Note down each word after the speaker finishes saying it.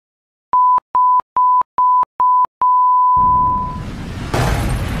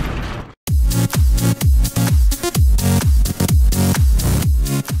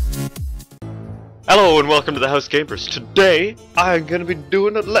Hello and welcome to the House Gamers. Today I'm gonna be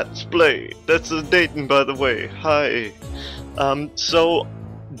doing a Let's Play. That's Dayton, by the way. Hi. So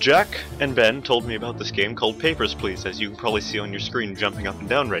Jack and Ben told me about this game called Papers, Please, as you can probably see on your screen jumping up and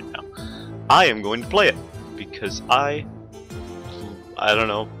down right now. I am going to play it because I don't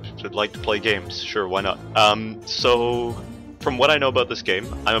know, would like to play games. Sure, why not? So from what I know about this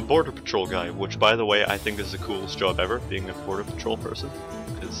game, I'm a border patrol guy, which by the way I think is the coolest job ever, being a border patrol person,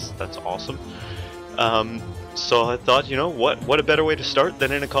 because that's awesome. So I thought, you know, what a better way to start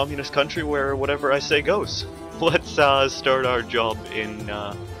than in a communist country where whatever I say goes. Let's start our job in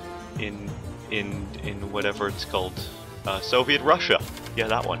whatever it's called, Soviet Russia. Yeah,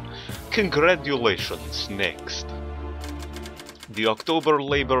 that one. Congratulations. Next. The October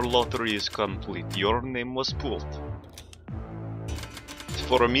Labor Lottery is complete. Your name was pulled.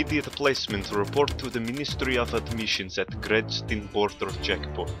 For immediate placement, report to the Ministry of Admissions at Dayton Border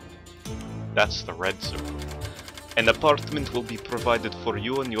Checkpoint. That's the red circle. An apartment will be provided for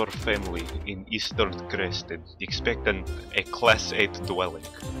you and your family in Eastern Dresden. Expect a Class 8 dwelling.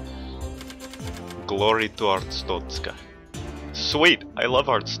 Glory to Arstotzka. Sweet! I love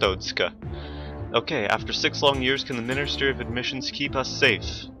Arstotzka. Okay, after 6 long years, can the Ministry of Admissions keep us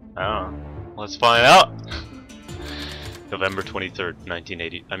safe? Let's find out! November 23rd,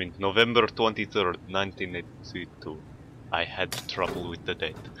 1980. November 23rd, 1982. I had trouble with the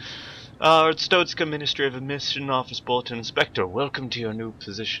date. Arstotzka Ministry of Admission Office Bulletin Inspector, welcome to your new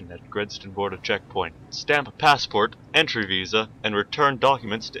position at Dresden Border Checkpoint. Stamp a passport, entry visa, and return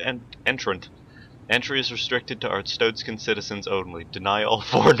documents to entrant. Entry is restricted to Arstotzkan citizens only. Deny all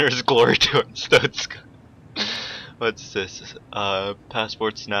foreigners. Glory to Arstotzka. What's this?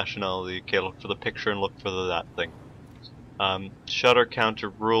 Passports, nationality. Okay, look for the picture and look for that thing. Shutter counter,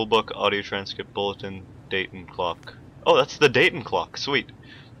 rulebook, audio transcript, bulletin, Dayton clock. Oh, that's the Dayton clock. Sweet.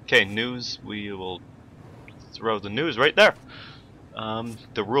 Okay, news, we will throw the news right there.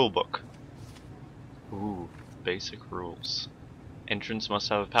 The rule book. Ooh, basic rules. Entrants must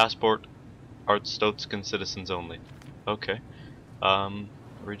have a passport. Arstotzkan citizens only. Okay.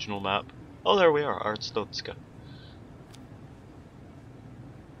 Regional map. Oh, there we are, Arstotzka.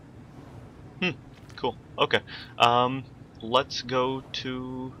 Cool. Okay. Let's go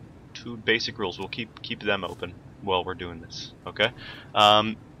to basic rules. We'll keep them open while we're doing this. Okay.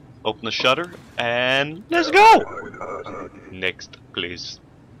 Open the shutter, and let's go! Next, please.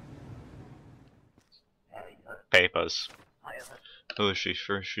 Papers. Who is she?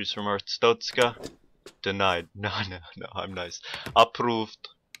 She's from Arstotzka. Denied. No, I'm nice. Approved.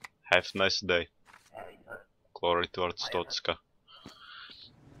 Have a nice day. Glory to Arstotzka.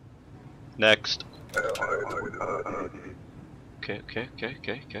 Next. Okay.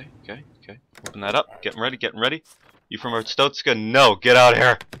 Open that up. Getting ready. You from Arstotzka? No, get out of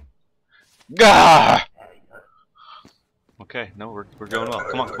here. Gah! Okay, no, we're going well.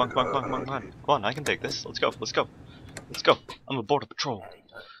 Come on, I can take this. Let's go. I'm a border patrol.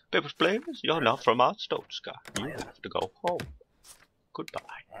 Papers, please. You're not from Arstotzka. You have to go home.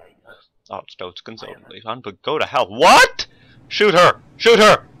 Goodbye. Arstotzkans only. Go to hell. What? Shoot her!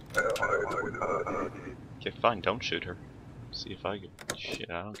 Okay, fine, don't shoot her. See if I can. Shit,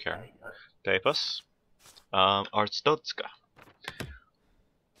 I don't care. Papers. Arstotzka.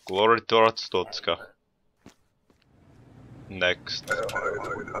 Glory to Arstotzka. Next.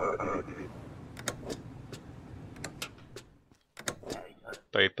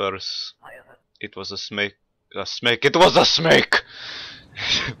 Papers. It was a snake. It was a snake!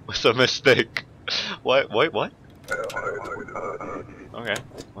 It was a mistake. What? Okay,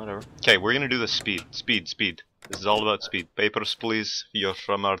 whatever. Okay, we're gonna do the speed. This is all about speed. Papers, please. You're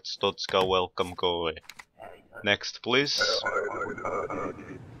from Arstotzka. Welcome. Go away. Next, please.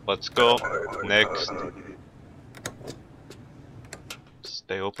 Let's go. Next.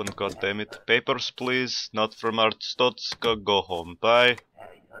 Stay open, goddammit. Papers, please. Not from Arstotzka. Go home. Bye.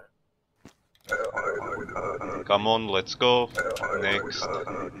 Come on, let's go. Next.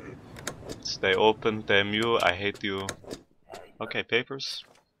 Stay open. Damn you. I hate you. Okay, papers.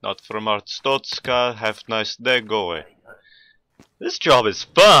 Not from Arstotzka. Have a nice day. Go away. This job is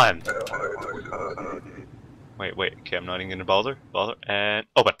fun! Wait. Okay, I'm not even gonna bother. And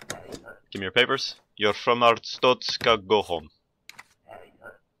open. Give me your papers. You're from Arstotzka. Go home.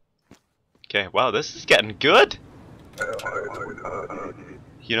 Okay, wow, this is getting good!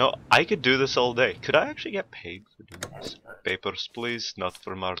 You know, I could do this all day. Could I actually get paid for doing this? Papers, please. Not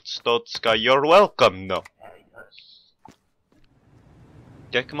from Arstotzka. You're welcome. No.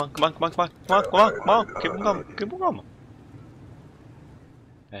 Okay, come on. Keep them coming.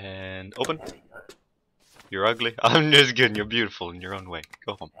 And open. You're ugly. I'm just kidding. You're beautiful in your own way.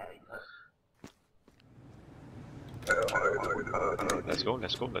 Go home. Let's go,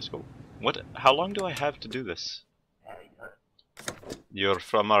 let's go, let's go. What? How long do I have to do this? You're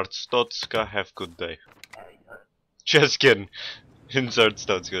from Arstotzka, have good day. Just kidding. In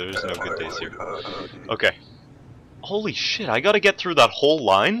Arstotzka, there's no good days here. Okay. Holy shit, I gotta get through that whole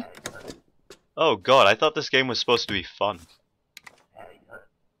line? Oh god, I thought this game was supposed to be fun.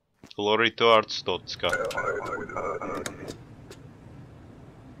 Glory to Arstotzka.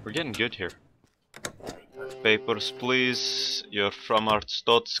 We're getting good here. Papers, please. You're from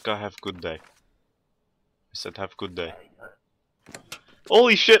Arstotzka, have good day. I said have good day.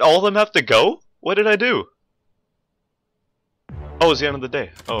 Holy shit, all of them have to go? What did I do? Oh, it's the end of the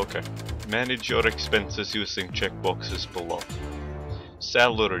day. Oh, okay. Manage your expenses using checkboxes below.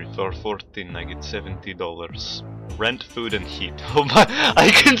 Salary for 14, I get $70. Rent, food, and heat. Oh my, I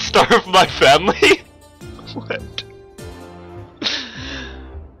can starve my family? What?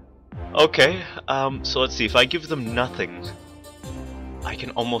 Okay, so let's see, if I give them nothing, I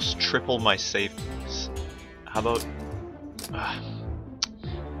can almost triple my savings. How about...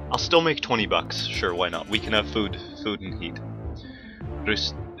 I'll still make 20 bucks, sure, why not? We can have food and heat.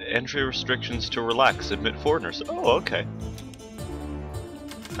 Entry restrictions to relax, admit foreigners. Oh, okay.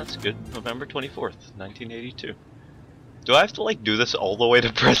 That's good. November 24th, 1982. Do I have to, like, do this all the way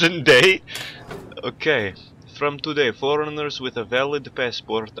to present day? Okay. From today, foreigners with a valid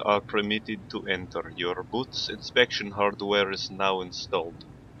passport are permitted to enter. Your boots inspection hardware is now installed.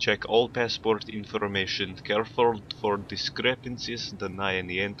 Check all passport information. Careful for discrepancies. Deny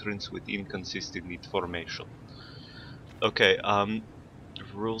any entrance with inconsistent information. Okay,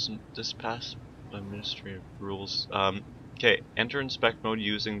 rules in this pass administrative rules. Okay, enter inspect mode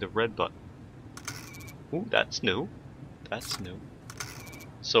using the red button. Ooh, that's new. That's new.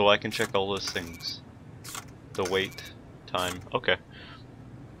 So I can check all those things. The wait time. Okay.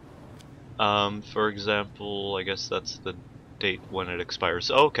 For example, I guess that's the date when it expires.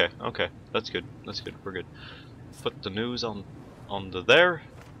 Oh, okay, okay. That's good. That's good. We're good. Put the news on there,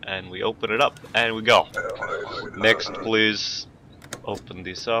 and we open it up, and we go. Next, please. Open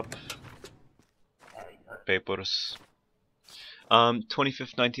this up. Papers.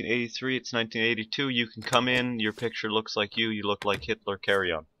 25th, 1983. It's 1982. You can come in. Your picture looks like you. You look like Hitler.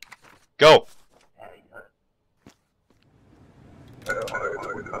 Carry on. Go.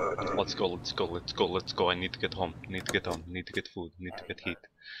 Let's go, let's go, let's go, let's go. I need to get home. I need to get home. I need to get food. I need to get heat.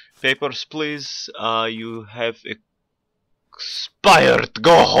 Papers, please. You have expired.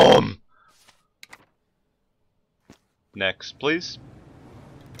 Go home. Next, please.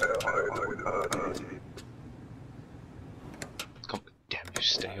 Come, damn you,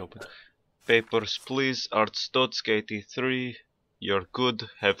 stay open. Papers, please. Arstotzka 83. You're good.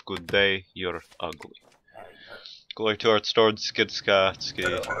 Have good day. You're ugly. Glory to Arstotzka, ski.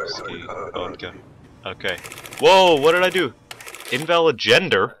 Okay. Whoa, what did I do? Invalid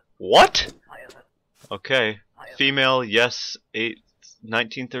gender? What? Okay. Female, yes.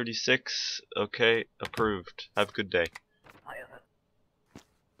 1936. Okay, approved. Have a good day.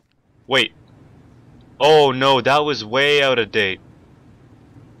 Wait. Oh no, that was way out of date.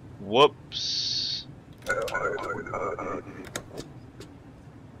 Whoops.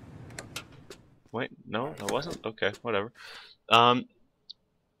 Wait, no, that wasn't? Okay, whatever.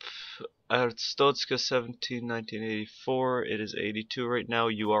 Arstotzka 17, 1984. It is 82 right now.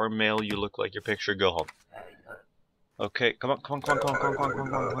 You are male. You look like your picture. Go home. Okay, come on.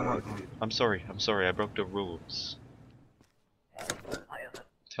 I'm sorry. I broke the rules.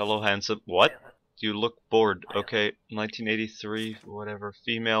 Hello, handsome. What? You look bored. Okay, 1983, whatever.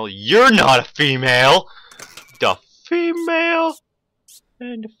 Female. You're not a female! The female!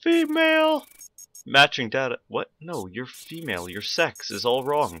 And the female! Matching data. What? No, you're female. Your sex is all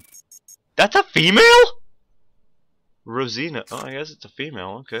wrong. That's a female? Rosina. Oh, I guess it's a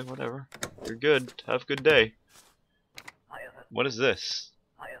female. Okay, whatever. You're good. Have a good day. What is this?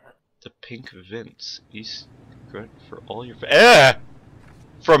 The pink Vince. East good for all your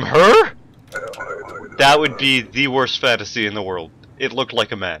From her? That would be the worst fantasy in the world. It looked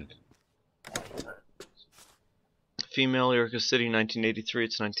like a man. Female, Eureka City, 1983.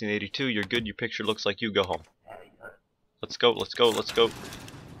 It's 1982. You're good. Your picture looks like you. Go home. Let's go.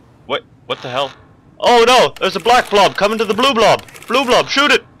 What? What the hell? Oh no! There's a black blob coming to the blue blob. Blue blob,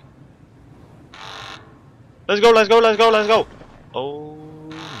 shoot it! Let's go. Oh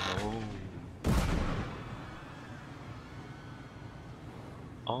no!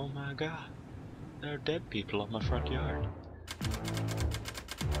 Oh my God! There are dead people on my front yard.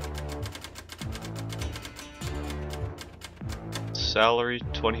 Salary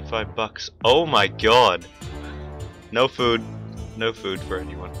 25 bucks. Oh my God! No food for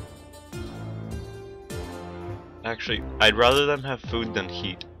anyone. Actually, I'd rather them have food than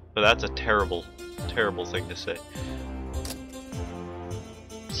heat, but that's a terrible, terrible thing to say.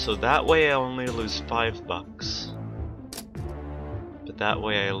 So that way I only lose $5. But that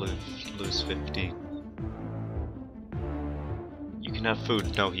way I lose 50. You can have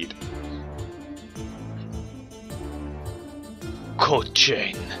food, no heat.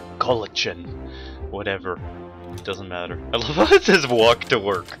 Collagen, whatever. It doesn't matter. I love how it says walk to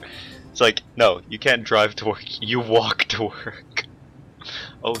work. It's like, no, you can't drive to work, you walk to work.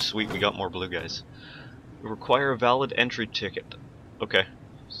 Oh sweet, we got more blue guys. Require a valid entry ticket. Okay,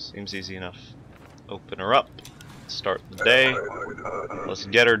 seems easy enough. Open her up. Start the day. Let's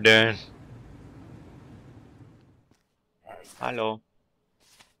get her done. Hello.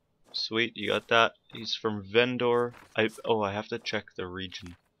 Sweet, you got that. He's from Vendor. I have to check the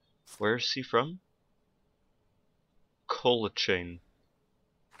region. Where is he from? Colichain.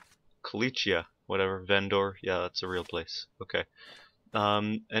 Colichia, whatever. Vendor. Yeah, that's a real place. Okay.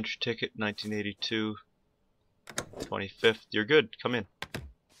 Entry ticket 1982. 25th. You're good. Come in.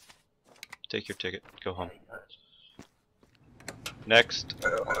 Take your ticket. Go home. Next.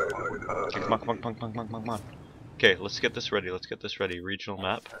 Okay, come on. Okay, let's get this ready. Let's get this ready. Regional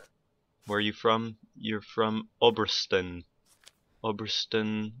map. Where are you from? You're from Obersten.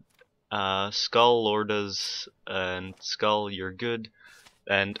 Obersten. Skull, Lordas, and Skull, you're good.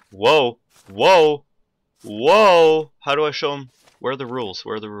 And whoa! How do I show them? Where are the rules?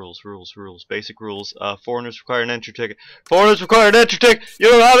 Where are the rules? Rules. Basic rules. Foreigners require an entry ticket. Foreigners require an entry ticket! You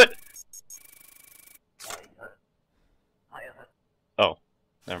don't have it! Oh,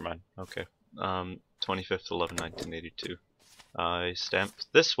 never mind. Okay. 25th 11 1982. I stamped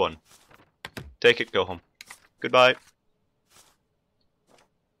this one. Take it, go home. Goodbye.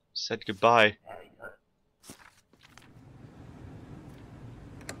 Said goodbye.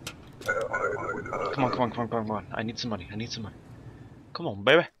 Come on. I need some money. Come on,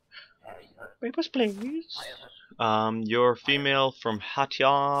 baby. Papers, please. You're female from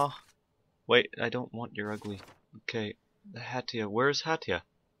Hatia. Wait, I don't want your ugly. Okay, Hatia. Where's Hatia?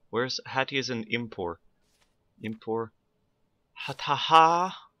 Hatia's an impor.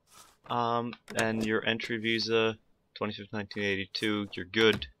 Hataha. And your entry visa, 25th 1982. You're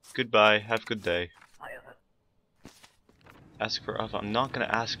good. Goodbye. Have a good day. Ask for. I'm not gonna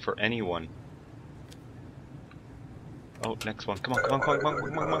ask for anyone. Oh, next one. Come on.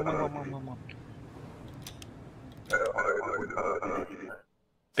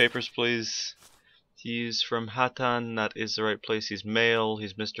 Papers, please. He's from Hatan. That is the right place. He's male.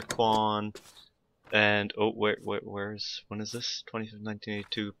 He's Mr. Kwan. And oh, when is this? 25th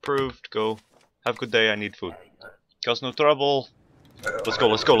 1982. Approved. Go. Have a good day. I need food. Cause no trouble. Let's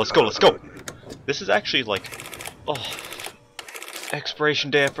go. This is actually like, oh,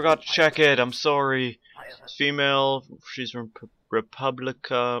 expiration day. I forgot to check it. I'm sorry. Female. She's from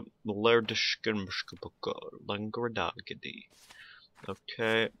Republika Lerdishkenmshkabukagadi.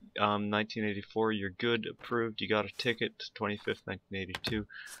 Okay. 1984. You're good. Approved. You got a ticket. 25th 1982.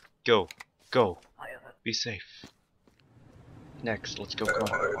 Go. Be safe. Next, let's go. Come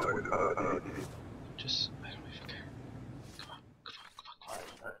on. Just, I don't even care. Come on.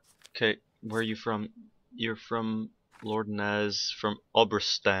 Okay, where are you from? You're from Lord Nez, from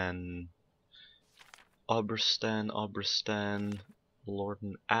Oberstan. Lord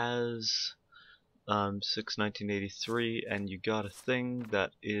Az. 1983, and you got a thing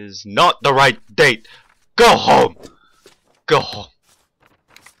that is not the right date. Go home.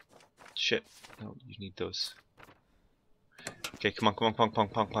 Shit. No, you need those. Okay, come on.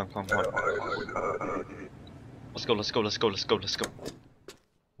 Let's go.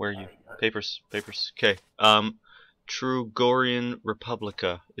 Where are you? Papers. Okay. True Gorian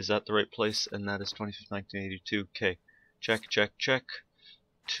Republica. Is that the right place? And that is 25th 1982. Okay. Check.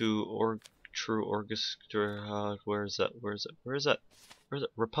 True Orchestra. Where is that?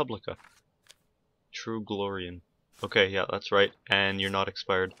 Republica. True Glorian. Okay, yeah, that's right. And you're not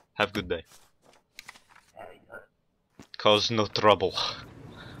expired. Have a good day. Cause no trouble.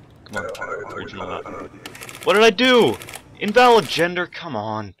 Come on, original map. What did I do? Invalid gender? Come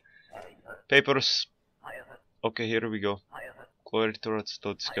on. Papers. Okay, here we go.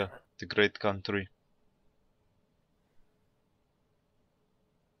 Kloritrodstotska, the great country.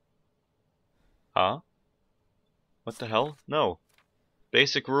 Huh? What the hell? No.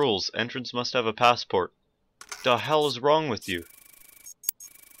 Basic rules. Entrants must have a passport. The hell is wrong with you?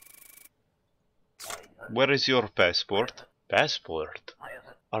 Where is your passport? Passport?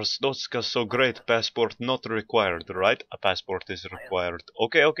 Arstotzka so great, passport not required, right? A passport is required.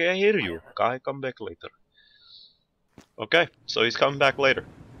 Okay, I hear you. I come back later. Okay, so he's coming back later.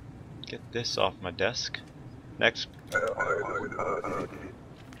 Get this off my desk. Next.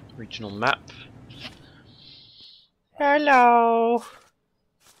 Regional map. Hello!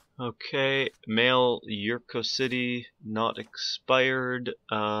 Okay, mail, Yurko City, not expired.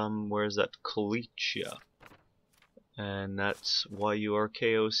 Where's that? Kalichia. And that's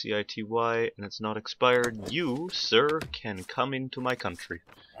YURKOCITY, and it's not expired. You, sir, can come into my country.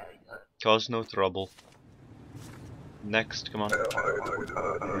 Cause no trouble. Next, come on.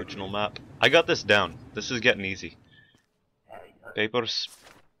 Original map. I got this down. This is getting easy. Papers.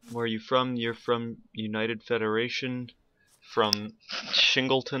 Where are you from? You're from United Federation. From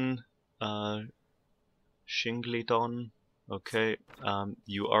Shingleton. Shingleton. Okay.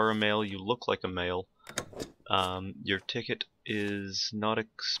 You are a male. You look like a male. Your ticket is not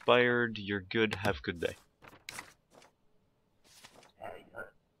expired. You're good. Have good day.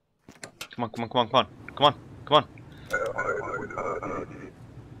 Come on, come on, come on, come on. Come on, come on.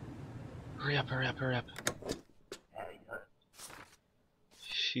 Hurry up, hurry up, hurry up.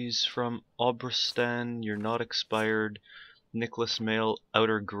 She's from Obristan. You're not expired. Nicholas Mail,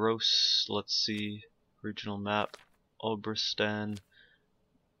 Outer Gross. Let's see. Regional map. Obristan.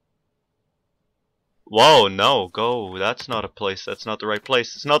 Whoa, no, go. That's not a place. That's not the right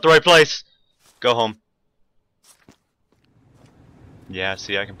place. It's not the right place. Go home. Yeah,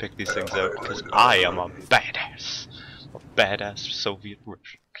 see, I can pick these things out because I am a badass. A badass Soviet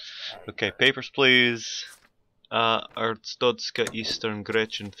Russian. Okay, papers please. Arstodska Eastern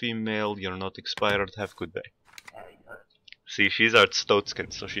Gretchen female. You're not expired. Have good day. See, she's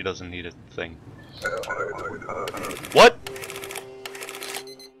Arstotskan, so she doesn't need a thing. What?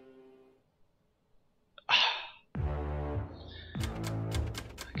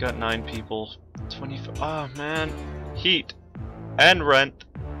 I got 9 people. 25. Ah, man. Heat. And rent.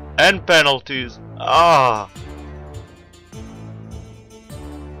 And penalties. Ah.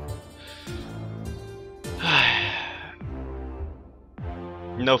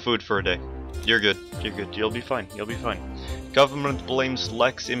 No food for a day. You're good. You're good. You'll be fine. You'll be fine. Government blames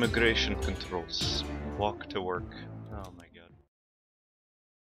lax immigration controls. Walk to work.